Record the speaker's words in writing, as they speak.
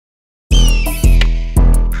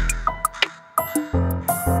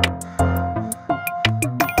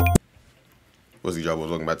What's the job?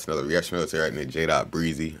 Welcome back to another reaction military right there. Jdot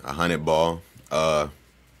Breezy, 100 ball.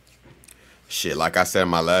 Shit, like I said in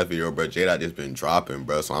my last video, bro, Jdot just been dropping,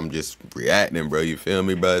 bro. So I'm just reacting, bro. You feel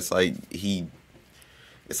me, bro? It's like I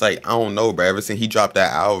don't know, bro. Ever since he dropped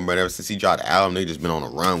that album, bro. Ever since he dropped the album, they just been on a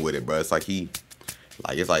run with it, bro. It's like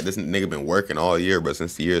this nigga been working all year, bro,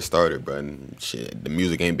 since the year started, bro. And shit, the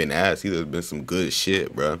music ain't been ass either. It's been some good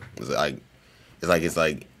shit, bro. It's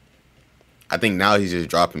like. I think now he's just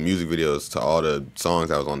dropping music videos to all the songs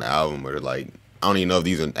that was on the album. Or like, I don't even know if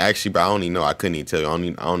these are actually, but I don't even know. I couldn't even tell you. I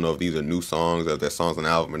don't know if these are new songs or if they're songs on the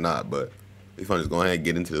album or not. But if I just go ahead and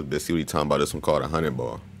get into this, see what he's talking about. This one called 100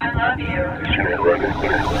 ball. I love you.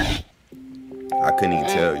 I couldn't even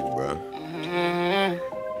tell you, bro.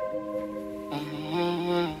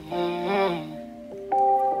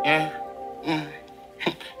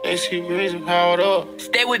 They see Breezy powered up.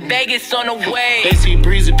 Stay with Vegas on the way. They see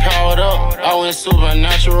Breezy powered up. I went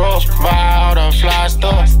supernatural. Buy all the fly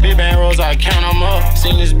stuff. Big band rolls, I count them up.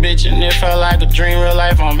 Seen this bitch and it felt like a dream. Real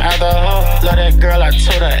life, I'm after her. Love that girl, I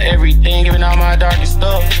told her everything. Giving all my darkest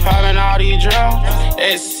stuff. Popping all these drugs.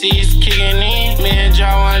 SC's kicking in. Me and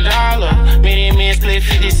John $1. Me and me split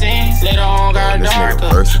 50 cents. Later on got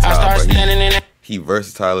darker. I start standing in it. He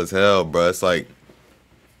versatile as hell, bro. It's like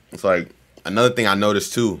another thing I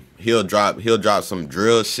noticed too, he'll drop some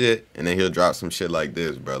drill shit and then he'll drop some shit like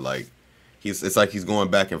this, bro. Like it's like he's going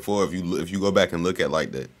back and forth. If you go back and look at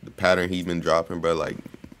like the pattern he's been dropping, bro, like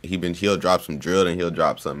he'll drop some drill and he'll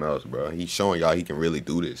drop something else, bro. He's showing y'all he can really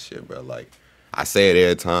do this shit, bro. Like I say it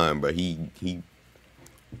every time, bro. He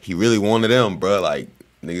really one of them, bro. Like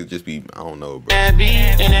niggas just be, I don't know, bro. That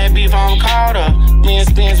beef, I'm caught up. Me and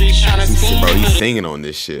Spins, we tryna scheme. Bro, he's singing on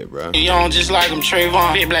this shit, bro. You don't just like him,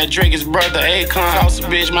 Trayvon. Big Black Drake, his brother, Akon. Toss a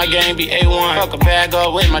bitch, my game be A1. Fuck a bag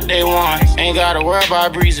up with my day ones. Ain't gotta worry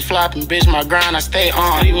about Breezy flopping, bitch, my grind, I stay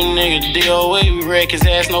on. Leave a nigga deal with, we wreck his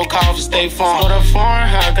ass, no call for stay farm. Go to foreign,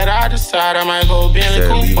 how could I decide I might go Bentley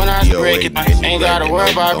Coupe when I break it? Ain't gotta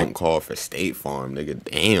worry about. Don't call for State Farm, nigga.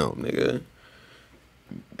 Damn, nigga.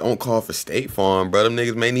 Don't call for State Farm, bro. Them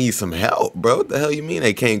niggas may need some help, bro. What the hell you mean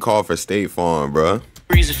they can't call for State Farm, bro?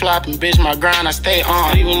 Breezy flopping, bitch, my grind, I stay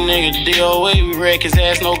on. Leave a nigga deal with, we wreck his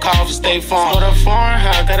ass, no call for State Farm. Go to foreign,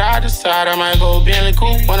 how could I decide I might go Bentley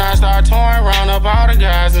Coupe when I start touring, round up all the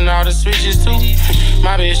guys and all the switches too.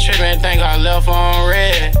 My bitch trippin', think I left on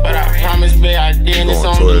red, but I promise, babe, I didn't. It's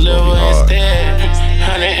on deliver instead.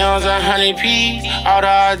 100 M's and 100 P's, all the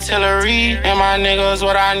artillery, and my niggas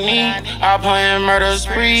what I need. I plan murder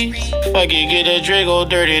sprees. Fuck it, get the Draco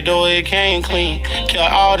dirty, though it came clean. Kill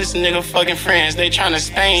all this nigga fucking friends, they tryna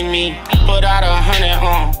stain me. Put out 100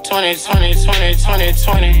 on 20, 20, 20, 20,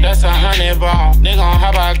 20. That's 100 ball. They gon'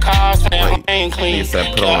 hop out cars, man, ain't clean.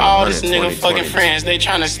 Kill all this nigga fucking friends, they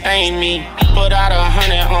tryna stain me. Put out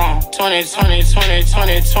 100 on 20, 20, 20,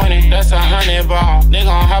 20, 20. That's 100 ball. They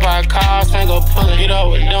gon' hop out cars, man, go pull it. Get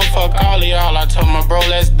up with them, fuck all of y'all. I told my bro,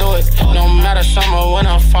 let's do it. No matter summer,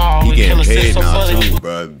 winter, fall. He getting paid now too,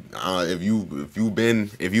 bro. If you've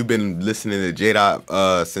been listening to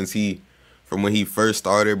Jdot from when he first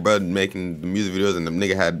started, bro, making the music videos, and the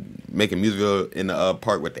nigga had making music video in the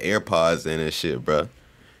park with the AirPods in and shit, bro.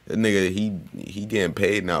 That nigga, he getting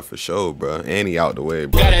paid now for sure, bro. And he out the way,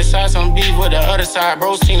 bro. Got inside some beef with the other side,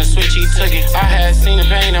 bro. Seen the switch, he took it. I had seen the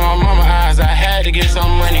pain in my mama's eyes. I had to get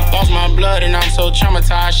some money. Lost my blood and I'm so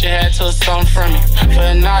traumatized. Shit had took something from me.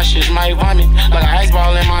 For nauseous, might vomit like an ice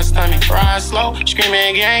ball in my stomach. Ride slow,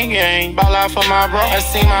 screaming gang gang. Ball out for my bro. I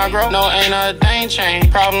see my bro. No, ain't a thing change.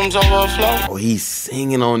 Problems overflow. Oh, he's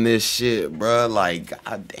singing on this shit, bro. Like,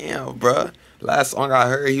 goddamn, bro. Last song I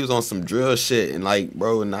heard, he was on some drill shit, and like,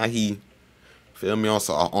 bro, now he, feel me, on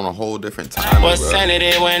a whole different time. What's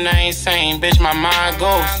sanity when I ain't sane? Bitch, my mind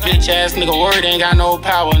goes. Bitch ass nigga word ain't got no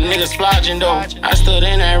power. Niggas flogging though. I stood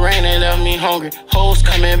in that rain, they left me hungry. Hoes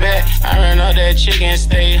coming back. I ran up that chicken,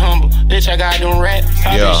 stay humble. Bitch, I got them rats.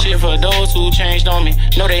 I do shit for those who changed on me.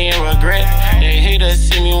 No, they ain't regret. They hate to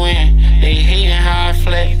see me win. They hating how I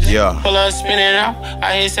flex. Pull up, spinning out.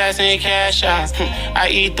 I hit sats and cash out. I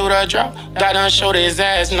eat through the drop. God done showed his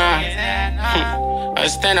ass now. A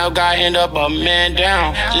stand-up guy end up a man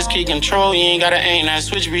down. Just keep control, you ain't gotta aim. That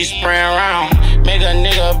switch be spraying around. Make a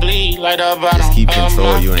nigga bleed like the bottom. Just keep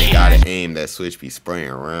control, you ain't gotta aim. That switch be spraying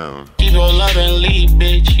around. Keep your love and leave,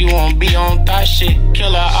 bitch. You won't be on that shit.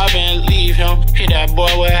 Killer up and leave him. Hit that boy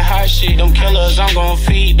with hot shit. Them killers, I'm gon'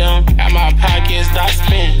 feed them. At my pockets, I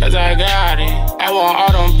spin, cause I got it. I want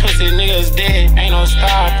all them pussy niggas dead. Ain't no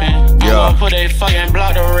stopping. I'ma put a fucking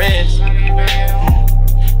block to rest.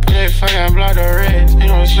 They fucking blood or red, you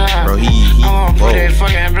know what I'm bro, I'm gonna put that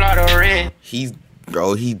fucking blood or red.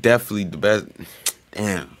 Bro, he definitely the best.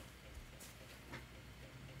 Damn.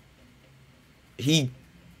 he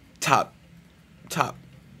top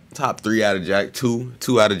 3 out of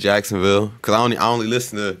two out of Jacksonville. Cause I only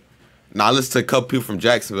listen to. Now I listen to a couple people from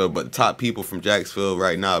Jacksonville, but the top people from Jacksonville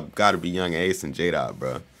right now gotta be Young Ace and Jdot,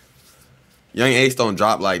 bro. Young Ace don't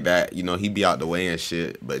drop like that, you know. He be out the way and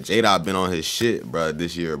shit. But Jdot been on his shit, bro,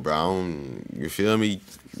 this year, bro. You feel me?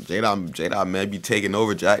 Jdot may be taking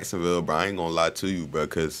over Jacksonville, bro. I ain't gonna lie to you, bro,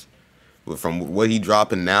 cause from what he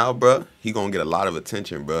dropping now, bro, he gonna get a lot of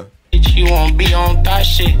attention, bro. You won't be on that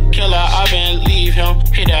shit. Killer, I been leave him.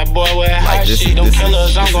 Hit that boy with hot shit. Them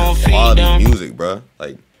killers, I'm gonna feed them. Music, bro.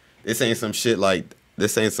 Like this ain't some shit like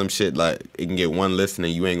it can get one listen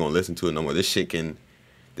and you ain't gonna listen to it no more. This shit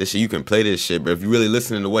you can play this shit, bro. If you really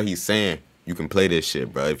listening to what he's saying, you can play this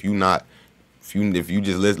shit, bro. If you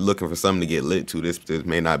just looking for something to get lit to, this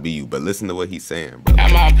may not be you. But listen to what he's saying, bro.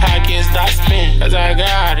 At my pockets, I spin, cause I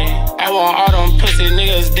got it. I want all them pussy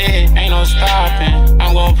niggas dead, ain't no stopping.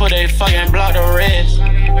 I'm gonna put a fucking block to rest.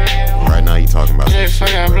 Right now, he talking about Put a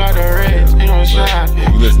fucking block to rest, ain't no stopping.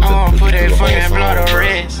 I'm gonna put a fucking block to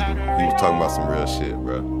rest. He was talking about some real shit,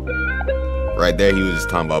 bro. Right there, he was just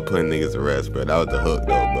talking about putting niggas to rest, bro. That was the hook,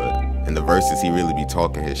 though, but in the verses, he really be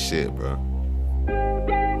talking his shit, bro.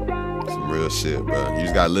 Some real shit, bro. You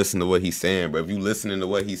just gotta listen to what he's saying, bro. If you listening to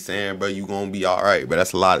what he's saying, bro, you gonna be alright, but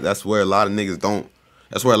that's where a lot of niggas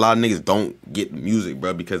don't get music,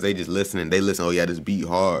 bro, because they just listening. They listen, oh yeah, this beat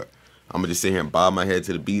hard. I'm gonna just sit here and bob my head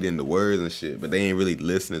to the beat and the words and shit, but they ain't really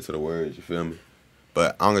listening to the words, you feel me?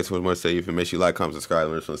 But I don't got too much more to say. If you make sure you like, comment, subscribe,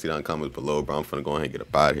 let me know, see down in the comments below, bro. I'm finna go ahead and get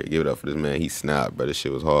up out of here. Give it up for this man. He snapped, bro. This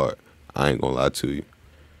shit was hard. I ain't gonna lie to you.